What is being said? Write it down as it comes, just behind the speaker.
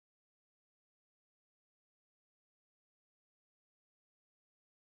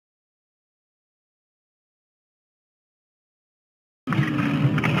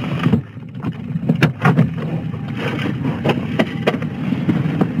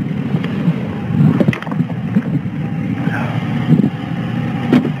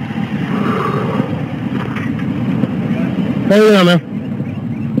How you doing, man?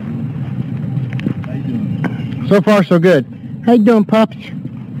 How you doing? So far, so good. How you doing, pups? I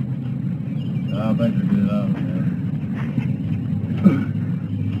think they're good out.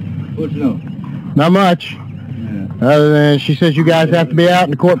 What you know? Not much. Yeah. Other than she says you guys have to be out,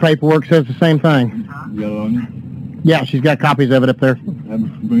 and the court paperwork says the same thing. You got it on you? Yeah, she's got copies of it up there.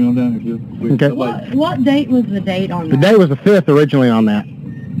 Bring it on down here, too. Okay. What date was the date on that? The date was the 5th originally on that.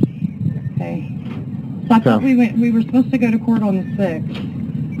 Okay. So I thought we were supposed to go to court on the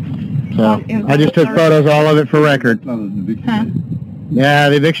 6th. So I just took photos of all of it for record. Huh? Yeah,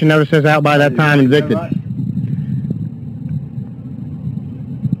 the eviction notice says out by that time, evicted.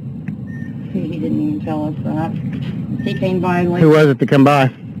 He didn't even tell us that. He came by and Who was it to come by?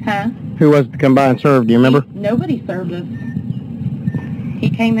 Huh? Who was it to come by and serve? Do you remember? Nobody served us. He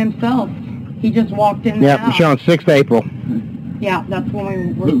came himself. He just walked in the Yep, house. it's showing 6th April. Yeah, that's when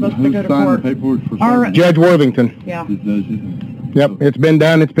we were supposed to go to signed court. the paperwork for Judge Worthington. Yeah. Yep, it's been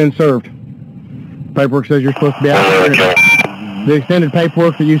done, it's been served. Paperwork says you're supposed to be out there. The extended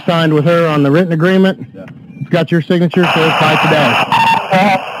paperwork that you signed with her on the written agreement, it's got your signature, so it's by today.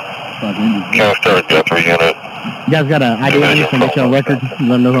 Can I start Death Unit? You guys got an ID on you, so get you on record, let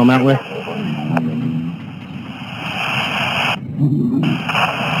them know who I'm out with.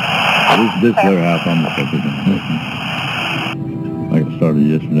 This is their house. I'm I started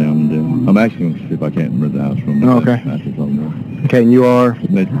yesterday on the deal. I'm actually going to see if I can't rent the house from them. Oh, okay. Okay, and you are?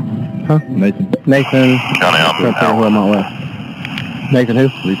 Nathan. Huh? Nathan. Nathan. County Who I'm out with. Nathan who?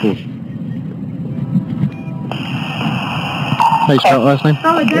 3-4. How you spell last name?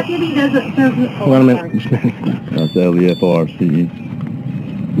 Oh, a deputy doesn't serve the court. Wait a minute. That's L-E-F-O-R-C-E.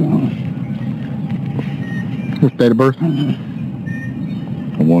 His date of birth?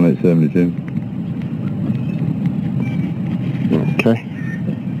 I'm 1872. Okay.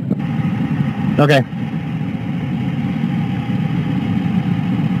 Okay.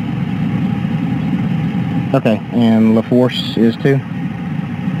 Okay, and LaForce is too?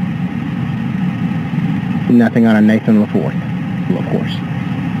 Nothing on a Nathan LaForce. LaForce.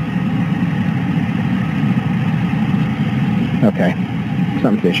 Okay.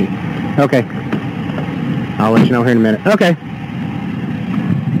 Something fishy. Okay. I'll let you know here in a minute. Okay.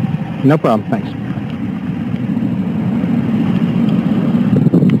 No problem, thanks.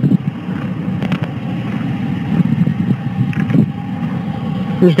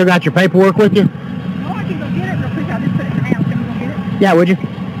 You still got your paperwork with you? Oh, I can go get it real quick. I'll just put it in the house. Can we go get it? Yeah, would you?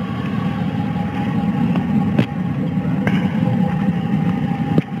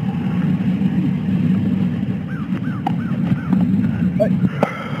 What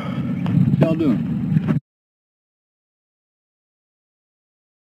y'all doing?